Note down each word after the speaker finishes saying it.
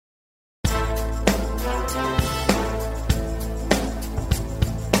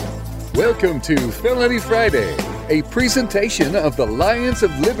Welcome to Felony Friday, a presentation of the Lions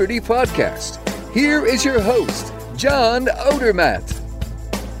of Liberty podcast. Here is your host, John Odermatt.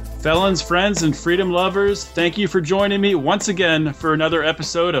 Felons, friends, and freedom lovers, thank you for joining me once again for another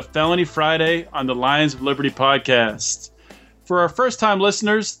episode of Felony Friday on the Lions of Liberty podcast. For our first-time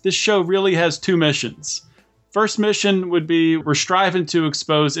listeners, this show really has two missions. First mission would be we're striving to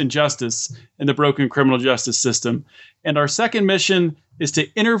expose injustice in the broken criminal justice system. And our second mission is to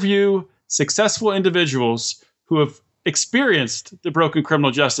interview successful individuals who have experienced the broken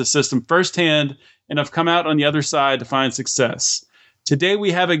criminal justice system firsthand and have come out on the other side to find success. Today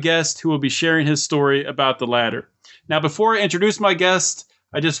we have a guest who will be sharing his story about the latter. Now, before I introduce my guest,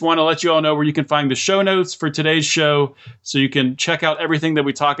 I just want to let you all know where you can find the show notes for today's show so you can check out everything that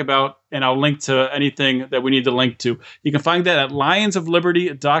we talk about, and I'll link to anything that we need to link to. You can find that at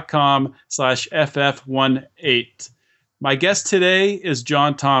lionsofliberty.com/FF18. My guest today is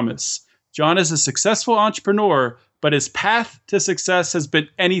John Thomas. John is a successful entrepreneur, but his path to success has been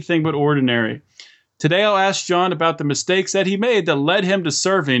anything but ordinary. Today I'll ask John about the mistakes that he made that led him to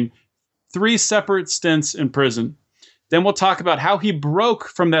serving 3 separate stints in prison. Then we'll talk about how he broke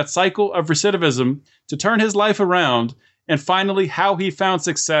from that cycle of recidivism to turn his life around, and finally, how he found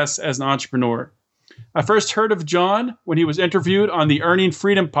success as an entrepreneur. I first heard of John when he was interviewed on the Earning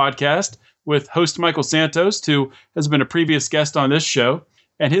Freedom podcast with host Michael Santos, who has been a previous guest on this show,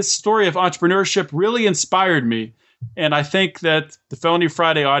 and his story of entrepreneurship really inspired me, and I think that the Felony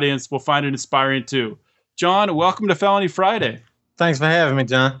Friday audience will find it inspiring too. John, welcome to Felony Friday. Thanks for having me,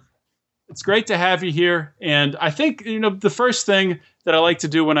 John. It's great to have you here. And I think, the first thing that I like to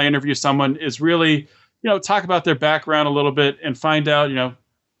do when I interview someone is really, talk about their background a little bit and find out,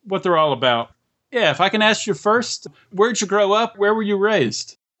 what they're all about. Yeah, if I can ask you first, where'd you grow up? Where were you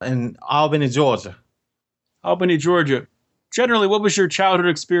raised? In Albany, Georgia. Albany, Georgia. Generally, what was your childhood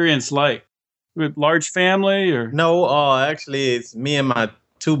experience like? With large family or? No, actually, it's me and my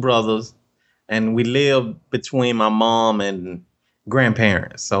 2 brothers, and we live between my mom and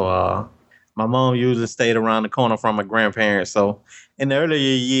grandparents. So, my mom usually stayed around the corner from my grandparents. So in the earlier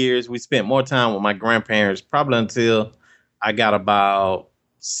years, we spent more time with my grandparents, probably until I got about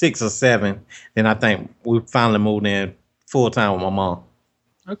 6 or 7. Then I think we finally moved in full time with my mom.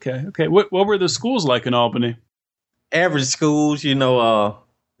 Okay. What were the schools like in Albany? Average schools, the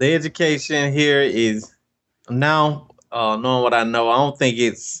education here is now, knowing what I know, I don't think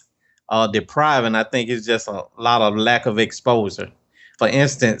it's depriving. I think it's just a lot of lack of exposure. For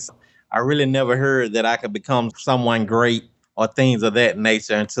instance, I really never heard that I could become someone great or things of that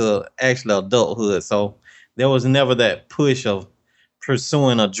nature until actually adulthood. So there was never that push of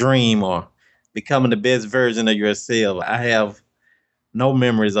pursuing a dream or becoming the best version of yourself. I have no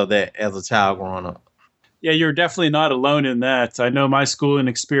memories of that as a child growing up. Yeah, you're definitely not alone in that. I know my schooling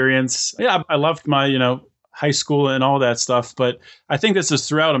experience. Yeah, I loved my, high school and all that stuff. But I think this is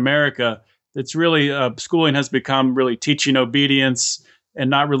throughout America. It's really, schooling has become really teaching obedience and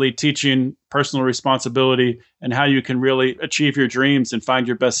not really teaching personal responsibility and how you can really achieve your dreams and find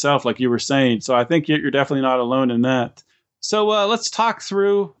your best self, like you were saying. So I think you're definitely not alone in that. So let's talk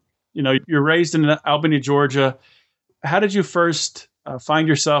through, you're raised in Albany, Georgia. How did you first find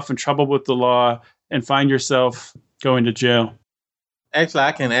yourself in trouble with the law and find yourself going to jail? Actually,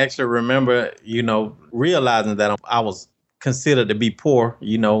 I can remember, realizing that I was considered to be poor,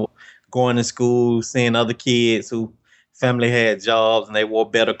 going to school, seeing other kids who family had jobs and they wore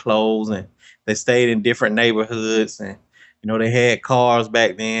better clothes and they stayed in different neighborhoods and, they had cars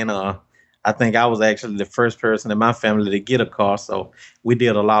back then. I think I was actually the first person in my family to get a car. So we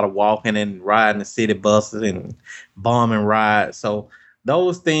did a lot of walking and riding the city buses and bombing rides. So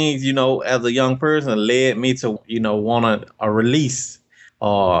those things, as a young person led me to, want a release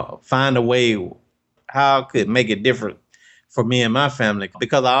or find a way how I could make it different for me and my family.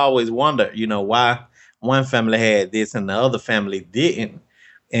 Because I always wondered, why one family had this and the other family didn't.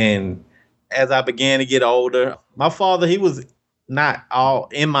 And as I began to get older, my father, he was not all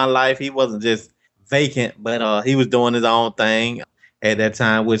in my life. He wasn't just vacant, but he was doing his own thing at that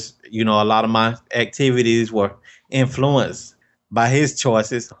time, which, a lot of my activities were influenced by his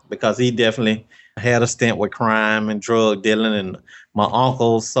choices because he definitely had a stint with crime and drug dealing and my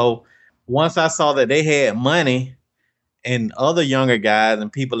uncles. So once I saw that they had money and other younger guys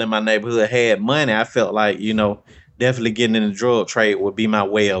and people in my neighborhood had money, I felt like, definitely getting in the drug trade would be my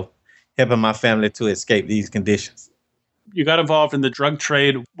way of helping my family to escape these conditions. You got involved in the drug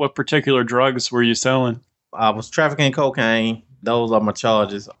trade. What particular drugs were you selling? I was trafficking cocaine. Those are my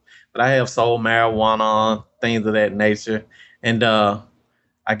charges. But I have sold marijuana, things of that nature. And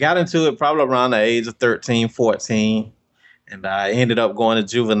I got into it probably around the age of 13, 14. And I ended up going to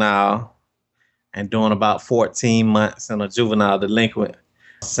juvenile and doing about 14 months in a juvenile delinquent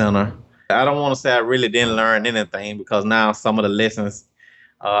center. I don't want to say I really didn't learn anything, because now some of the lessons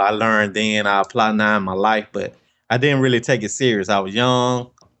I learned then, I apply now in my life, but I didn't really take it serious. I was young.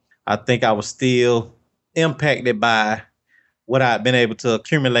 I think I was still impacted by what I'd been able to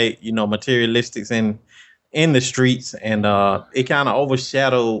accumulate, materialistics in the streets. And it kind of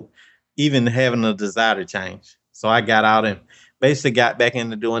overshadowed even having a desire to change. So I got out and basically got back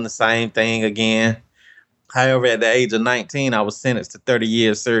into doing the same thing again. However, at the age of 19, I was sentenced to 30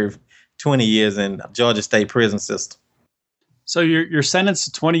 years, served 20 years in Georgia State prison system. So you're sentenced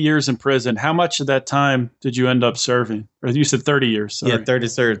to 20 years in prison. How much of that time did you end up serving? Or you said 30 years. Sorry. Yeah, 30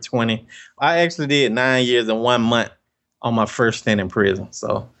 served 20. I actually did 9 years and 1 month on my first stint in prison.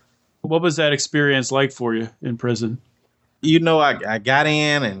 So what was that experience like for you in prison? I got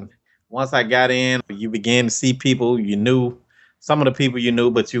in, and once I got in, you began to see people you knew, some of the people you knew,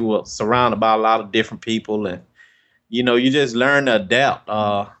 but you were surrounded by a lot of different people. And, you just learn to adapt.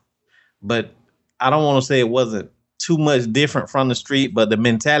 But I don't want to say it wasn't too much different from the street, but the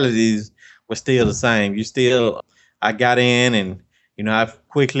mentalities were still the same. I got in, and, I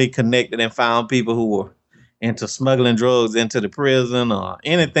quickly connected and found people who were into smuggling drugs into the prison, or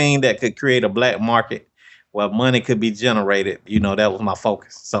anything that could create a black market where money could be generated. That was my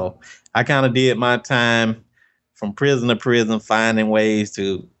focus. So I kind of did my time from prison to prison, finding ways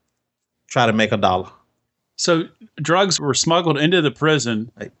to try to make a dollar. So drugs were smuggled into the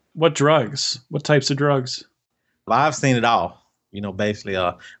prison. What drugs? What types of drugs? Well, I've seen it all, basically.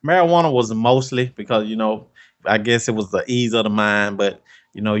 Marijuana was mostly because, I guess it was the ease of the mind, but,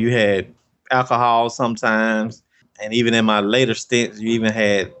 you had alcohol sometimes. And even in my later stints, you even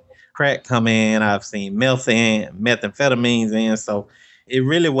had crack come in. I've seen methamphetamines in. So it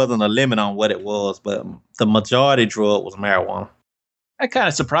really wasn't a limit on what it was, but the majority drug was marijuana. That kind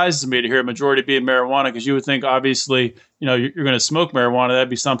of surprises me to hear a majority being marijuana, because you would think, obviously, you're going to smoke marijuana. That'd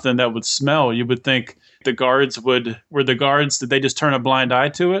be something that would smell. You would think did they just turn a blind eye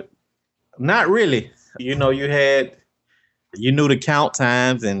to it? Not really. You knew the count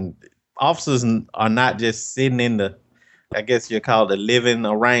times, and officers are not just sitting in I guess you call it the living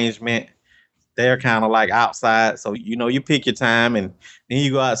arrangement. They're kind of like outside. So, you pick your time, and then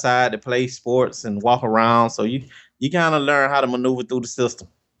you go outside to play sports and walk around. So you kind of learn how to maneuver through the system.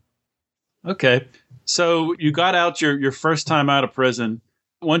 Okay. So you got out your first time out of prison.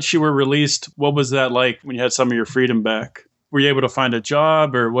 Once you were released, what was that like when you had some of your freedom back? Were you able to find a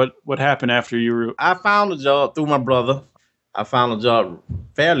job, or what happened after you were? I found a job through my brother. I found a job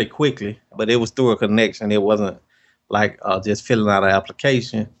fairly quickly, but it was through a connection. It wasn't like just filling out an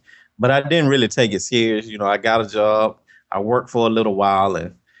application. But I didn't really take it serious. I got a job. I worked for a little while,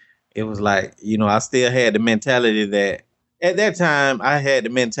 and it was like, I still had the mentality that at that time I had the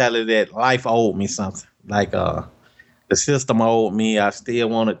mentality that life owed me something. Like the system owed me. I still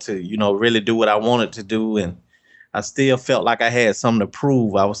wanted to, really do what I wanted to do. And I still felt like I had something to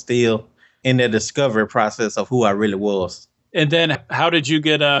prove. I was still in the discovery process of who I really was. And then how did you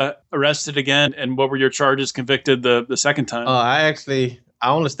get arrested again? And what were your charges, convicted the second time? I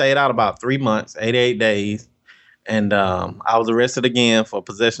only stayed out about 3 months, 88 days. And I was arrested again for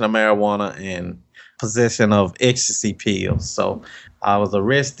possession of marijuana and possession of ecstasy pills. So I was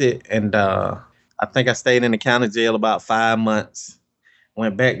arrested, and I think I stayed in the county jail about 5 months,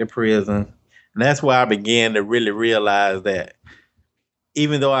 went back to prison. And that's where I began to really realize that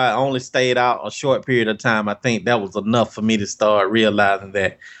even though I only stayed out a short period of time, I think that was enough for me to start realizing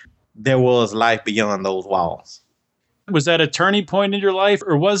that there was life beyond those walls. Was that a turning point in your life,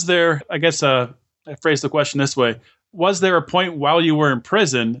 or was there, I guess, I phrase the question this way, was there a point while you were in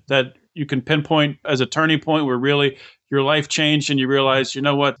prison that you can pinpoint as a turning point where really your life changed and you realized, you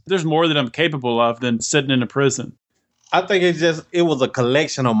know what, there's more that I'm capable of than sitting in a prison? I think it was a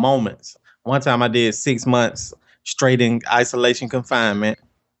collection of moments. One time I did 6 months straight in isolation confinement,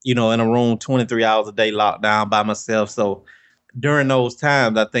 in a room 23 hours a day locked down by myself. So during those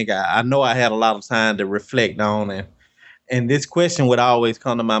times, I think I know I had a lot of time to reflect on. And this question would always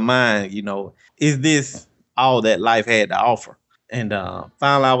come to my mind, is this all that life had to offer? And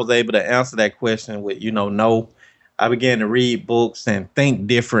finally, I was able to answer that question with, no. I began to read books and think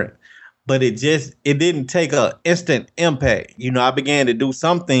different, but it didn't take an instant impact. I began to do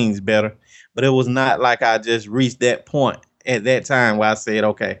some things better, but it was not like I just reached that point at that time where I said,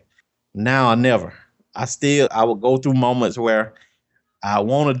 okay, now or never. I would go through moments where I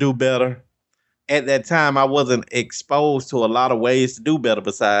want to do better. At that time, I wasn't exposed to a lot of ways to do better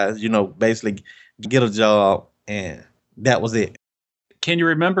besides, basically get a job, and that was it. Can you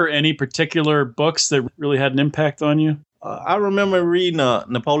remember any particular books that really had an impact on you? I remember reading a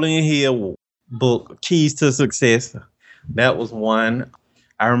Napoleon Hill book, Keys to Success. That was one.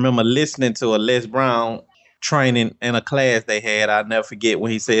 I remember listening to a Les Brown training in a class they had. I'll never forget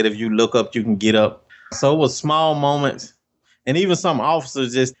when he said, if you look up, you can get up. So it was small moments. And even some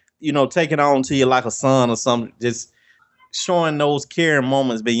officers just, taking on to you like a son or something, just showing those caring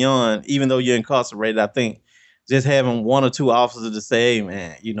moments beyond, even though you're incarcerated. I think just having one or two officers to say, hey,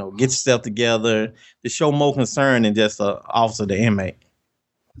 man, get yourself together, to show more concern than just an officer to inmate.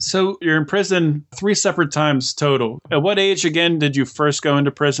 So you're in prison 3 separate times total. At what age, again, did you first go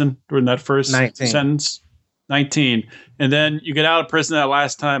into prison during that first 19. sentence? 19. And then you get out of prison that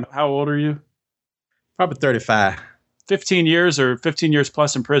last time. How old are you? Probably 35. 15 years or 15 years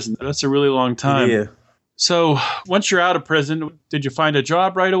plus in prison. That's a really long time. Yeah. So once you're out of prison, did you find a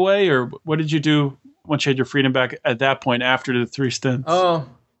job right away, or what did you do once you had your freedom back at that point after the 3 stints? I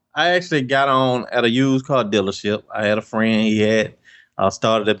actually got on at a used car dealership. I had a friend, he had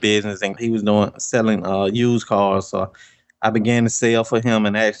started a business, and he was selling used cars. So I began to sell for him,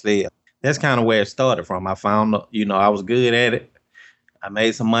 and actually that's kind of where it started from. I found, I was good at it. I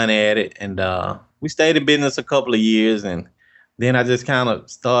made some money at it, and we stayed in business a couple of years, and then I just kind of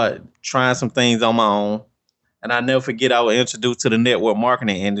started trying some things on my own. And I never forget, I was introduced to the network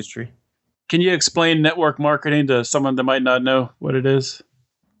marketing industry. Can you explain network marketing to someone that might not know what it is?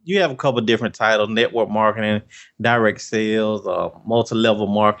 You have a couple of different titles: network marketing, direct sales, multi-level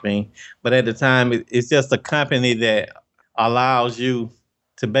marketing. But at the time, it's just a company that allows you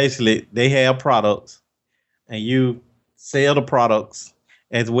to basically, they have products and you sell the products,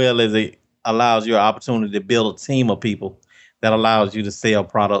 as well as it allows you an opportunity to build a team of people that allows you to sell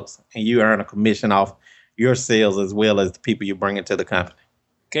products, and you earn a commission off your sales as well as the people you bring into the company.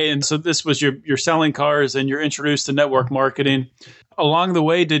 Okay, and so this was you're selling cars and you're introduced to network marketing. Along the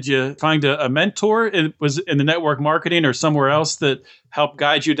way, did you find a mentor? Was in the network marketing or somewhere else that helped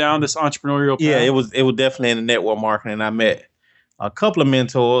guide you down this entrepreneurial path? Yeah, it was definitely in the network marketing. I met a couple of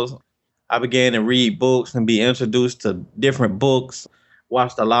mentors. I began to read books and be introduced to different books.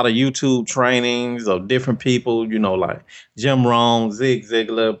 Watched a lot of YouTube trainings of different people, like Jim Rohn, Zig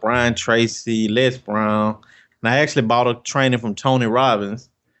Ziglar, Brian Tracy, Les Brown. And I actually bought a training from Tony Robbins.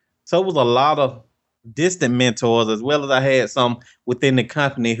 So it was a lot of distant mentors, as well as I had some within the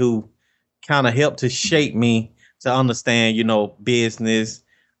company who kind of helped to shape me to understand, business,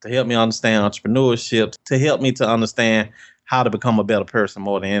 to help me understand entrepreneurship, to help me to understand how to become a better person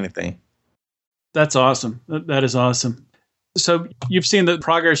more than anything. That's awesome. That is awesome. So you've seen the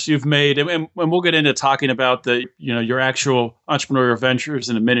progress you've made, and we'll get into talking about your actual entrepreneurial ventures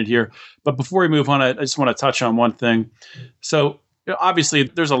in a minute here. But before we move on, I just want to touch on one thing. So obviously,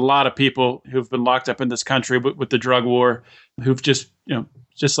 there's a lot of people who've been locked up in this country with the drug war, who've just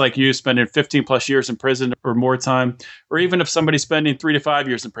like you, spending 15 plus years in prison or more time, or even if somebody's spending 3 to 5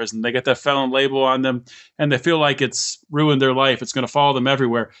 years in prison, they get that felon label on them and they feel like it's ruined their life. It's going to follow them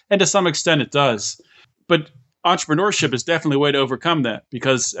everywhere. And to some extent it does. But entrepreneurship is definitely a way to overcome that,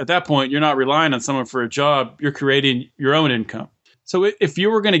 because at that point, you're not relying on someone for a job. You're creating your own income. So if you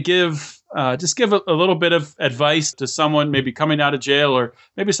were going to give a little bit of advice to someone maybe coming out of jail, or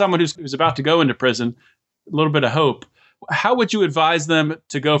maybe someone who's about to go into prison, a little bit of hope, how would you advise them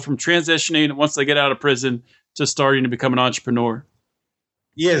to go from transitioning once they get out of prison to starting to become an entrepreneur?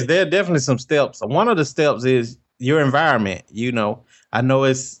 Yes, there are definitely some steps. One of the steps is your environment. I know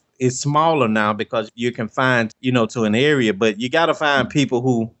it's smaller now because you're confined, to an area, but you got to find people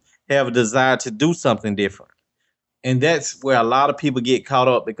who have a desire to do something different. And that's where a lot of people get caught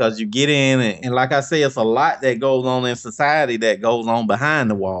up, because you get in and like I say, it's a lot that goes on in society that goes on behind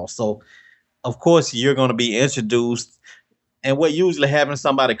the wall. So of course you're going to be introduced, and what usually happens,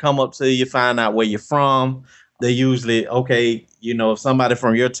 somebody come up to you, find out where you're from. They usually, if somebody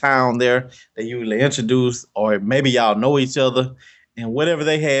from your town there, they usually introduce, or maybe y'all know each other, and whatever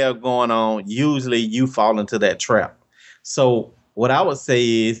they have going on, usually you fall into that trap. So what I would say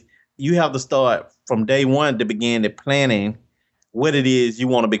is you have to start from day one to begin to planning what it is you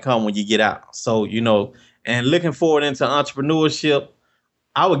want to become when you get out. So, and looking forward into entrepreneurship,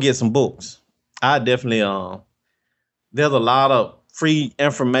 I would get some books. I definitely, there's a lot of free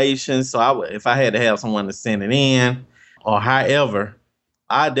information. So if I had to have someone to send it in, or however,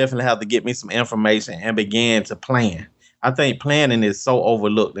 I definitely have to get me some information and begin to plan. I think planning is so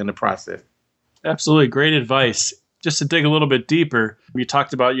overlooked in the process. Absolutely. Great advice. Just to dig a little bit deeper, you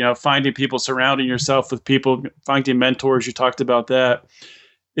talked about, finding people, surrounding yourself with people, finding mentors. You talked about that.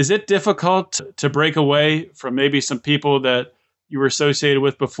 Is it difficult to break away from maybe some people that you were associated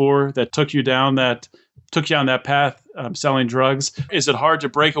with before that took you down that took you on that path, selling drugs. Is it hard to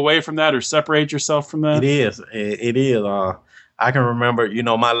break away from that or separate yourself from that? It is. It is. I can remember,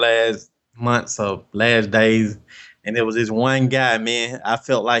 my last months of last days, and there was this one guy, man. I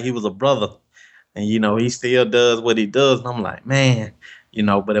felt like he was a brother, and he still does what he does. And I'm like, man,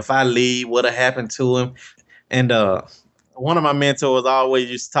 but if I leave, what'll happen to him? And one of my mentors always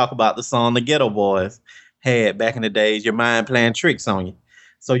used to talk about the song the Ghetto Boys had back in the days. Your mind playing tricks on you.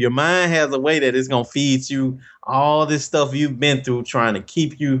 So your mind has a way that it's gonna feed you all this stuff you've been through, trying to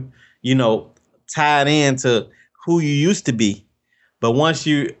keep you, tied into who you used to be. But once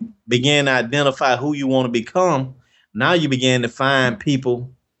you begin to identify who you want to become, now you begin to find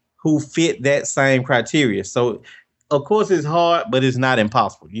people who fit that same criteria. So, of course, it's hard, but it's not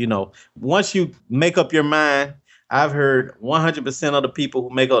impossible. Once you make up your mind, I've heard 100% of the people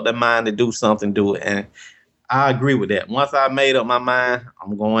who make up their mind to do something, do it. And I agree with that. Once I made up my mind,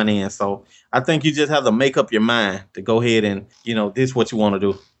 I'm going in. So I think you just have to make up your mind to go ahead and, this is what you want to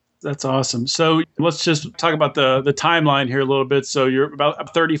do. That's awesome. So let's just talk about the timeline here a little bit. So you're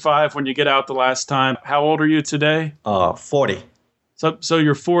about 35 when you get out the last time. How old are you today? 40. So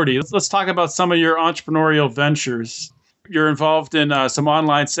you're 40. Let's talk about some of your entrepreneurial ventures. You're involved in some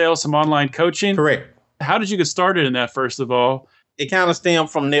online sales, some online coaching. Correct. How did you get started in that, first of all? It kind of stemmed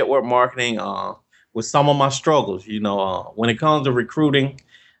from network marketing with some of my struggles. When it comes to recruiting,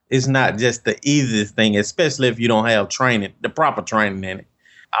 it's not just the easiest thing, especially if you don't have training, the proper training in it.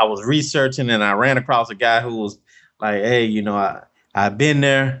 I was researching and I ran across a guy who was like, hey, I've been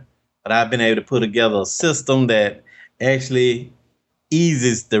there, but I've been able to put together a system that actually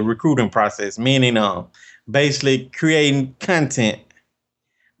eases the recruiting process, meaning basically creating content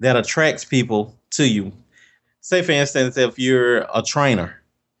that attracts people to you. Say, for instance, if you're a trainer,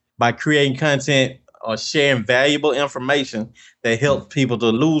 by creating content or sharing valuable information that helps people to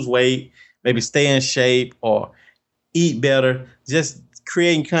lose weight, maybe stay in shape or eat better, just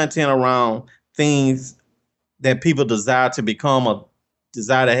creating content around things that people desire to become or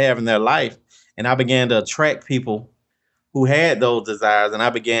desire to have in their life. And I began to attract people who had those desires. And I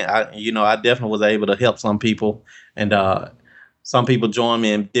definitely was able to help some people. And some people joined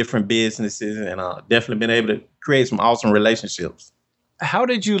me in different businesses, and definitely been able to create some awesome relationships. How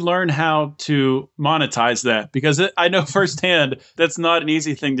did you learn how to monetize that? Because I know firsthand that's not an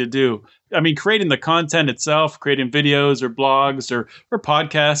easy thing to do. I mean, creating the content itself, creating videos or blogs or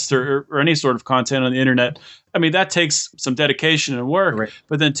podcasts or any sort of content on the internet, I mean, that takes some dedication and work. Right.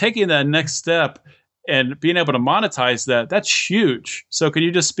 But then taking that next step and being able to monetize that, that's huge. So can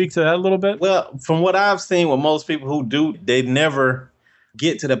you just speak to that a little bit? Well, from what I've seen with most people who do, they never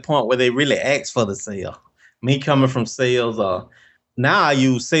get to the point where they really ask for the sale. Me coming from sales, now I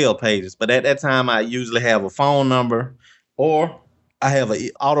use sale pages, but at that time I usually have a phone number or I have an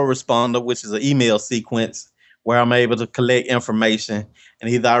autoresponder, which is an email sequence where I'm able to collect information, and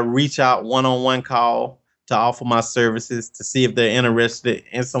either I reach out one-on-one call to offer my services to see if they're interested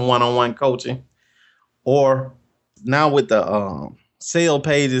in some one-on-one coaching. Or now with the sale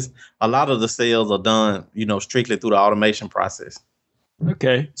pages, a lot of the sales are done, strictly through the automation process.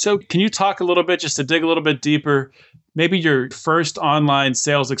 Okay. So can you talk a little bit, just to dig a little bit deeper, maybe your first online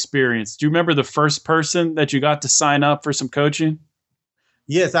sales experience? Do you remember the first person that you got to sign up for some coaching?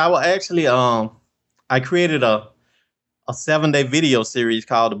 Yes, I will actually, I created a 7-day video series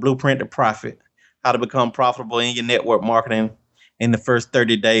called The Blueprint to Profit, how to become profitable in your network marketing in the first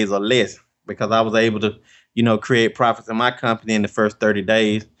 30 days or less, because I was able to, create profits in my company in the first 30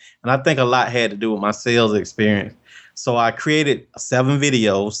 days. And I think a lot had to do with my sales experience. So I created 7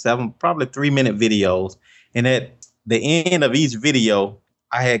 videos, probably 3-minute videos. And at the end of each video,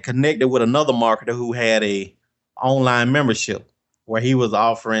 I had connected with another marketer who had a online membership where he was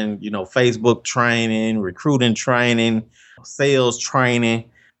offering, Facebook training, recruiting training, sales training.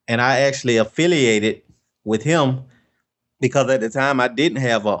 And I actually affiliated with him because at the time I didn't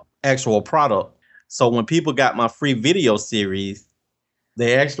have an actual product. So when people got my free video series,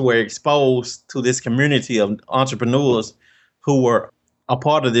 they actually were exposed to this community of entrepreneurs who were a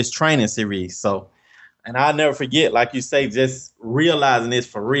part of this training series. So, and I'll never forget, like you say, just realizing this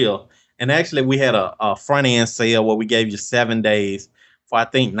for real. And actually, we had a front end sale where we gave you 7 days for, I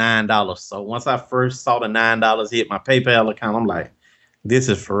think, $9. So once I first saw the $9 hit my PayPal account, I'm like, this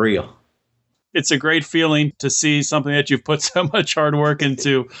is for real. It's a great feeling to see something that you've put so much hard work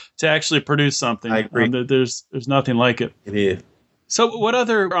into to actually produce something. I agree. There's nothing like it. It is. So what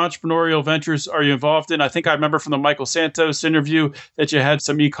other entrepreneurial ventures are you involved in? I think I remember from the Michael Santos interview that you had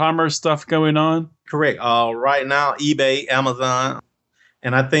some e-commerce stuff going on. Correct. Right now, eBay, Amazon.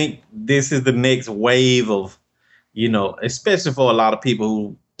 And I think this is the next wave of, especially for a lot of people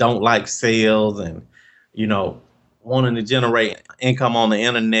who don't like sales and wanting to generate income on the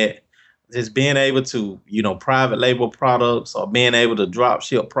internet, just being able to, private label products or being able to drop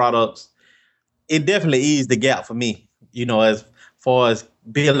ship products, it definitely eased the gap for me, as far as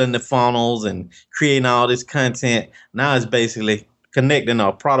building the funnels and creating all this content. Now it's basically connecting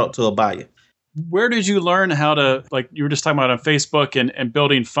a product to a buyer. Where did you learn how to, like you were just talking about on Facebook and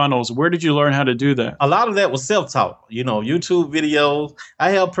building funnels, where did you learn how to do that? A lot of that was self-taught, YouTube videos.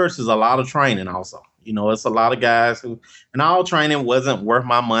 I helped purchase a lot of training also. It's a lot of guys who, and all training wasn't worth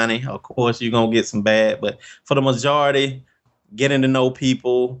my money. Of course, you're going to get some bad, but for the majority, getting to know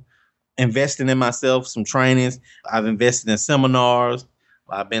people, investing in myself, some trainings. I've invested in seminars.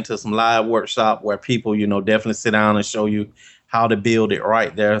 I've been to some live workshop where people, definitely sit down and show you how to build it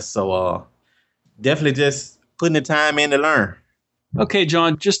right there. So, definitely just putting the time in to learn. Okay,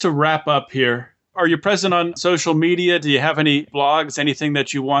 John, just to wrap up here, are you present on social media? Do you have any blogs, anything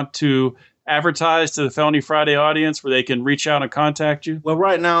that you want to advertise to the Felony Friday audience where they can reach out and contact you? Well,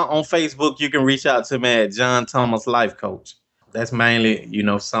 right now on Facebook, you can reach out to me at John Thomas Life Coach. That's mainly,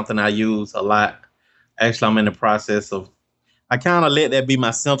 something I use a lot. Actually, I'm in the process of, I kind of let that be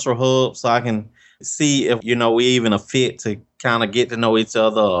my central hub so I can see if, we even a fit to kind of get to know each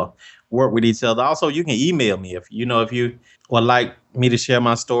other or work with each other. Also, you can email me if you would like me to share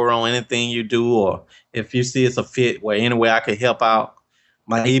my story on anything you do, or if you see it's a fit where any way I can help out.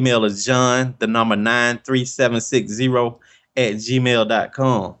 My email is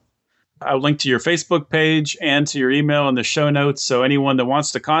john93760@gmail.com. I'll link to your Facebook page and to your email in the show notes. So anyone that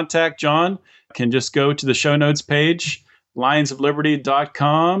wants to contact John can just go to the show notes page,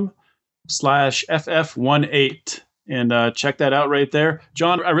 lionsofliberty.com/FF18. And check that out right there.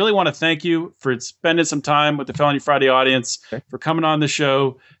 John, I really want to thank you for spending some time with the Felony Friday audience, for coming on the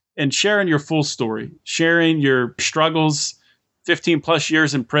show and sharing your full story, sharing your struggles, 15 plus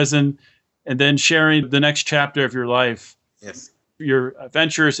years in prison, and then sharing the next chapter of your life. Yes. Your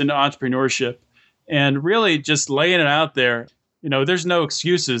ventures into entrepreneurship, and really just laying it out there. There's no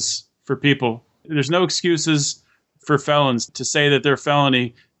excuses for people. There's no excuses for felons. To say that they're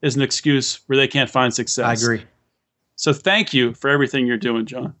felony is an excuse where they can't find success. I agree. So thank you for everything you're doing,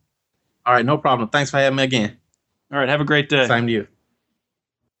 John. All right, no problem. Thanks for having me again. All right, have a great day. Same to you.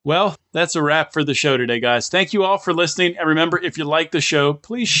 Well, that's a wrap for the show today, guys. Thank you all for listening. And remember, if you like the show,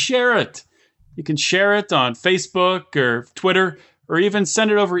 please share it. You can share it on Facebook or Twitter, or even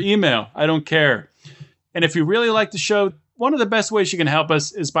send it over email. I don't care. And if you really like the show, one of the best ways you can help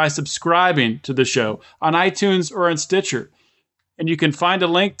us is by subscribing to the show on iTunes or on Stitcher. And you can find a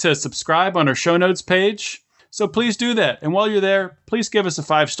link to subscribe on our show notes page. So please do that. And while you're there, please give us a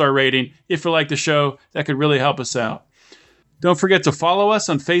 5-star rating if you like the show. That could really help us out. Don't forget to follow us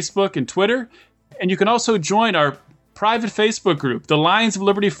on Facebook and Twitter. And you can also join our private Facebook group, the Lions of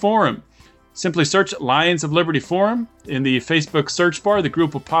Liberty Forum. Simply search Lions of Liberty Forum in the Facebook search bar. The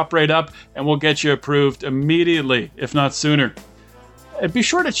group will pop right up and we'll get you approved immediately, if not sooner. And be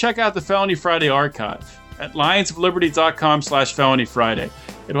sure to check out the Felony Friday archive at lionsofliberty.com/Felony Friday.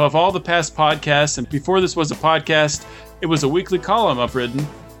 It'll have all the past podcasts, and before this was a podcast, it was a weekly column I've written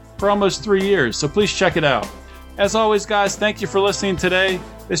for almost 3 years, so please check it out. As always, guys, thank you for listening today.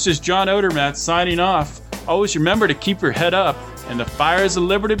 This is John Odermatt signing off. Always remember to keep your head up and the fires of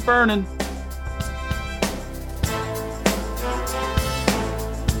liberty burning.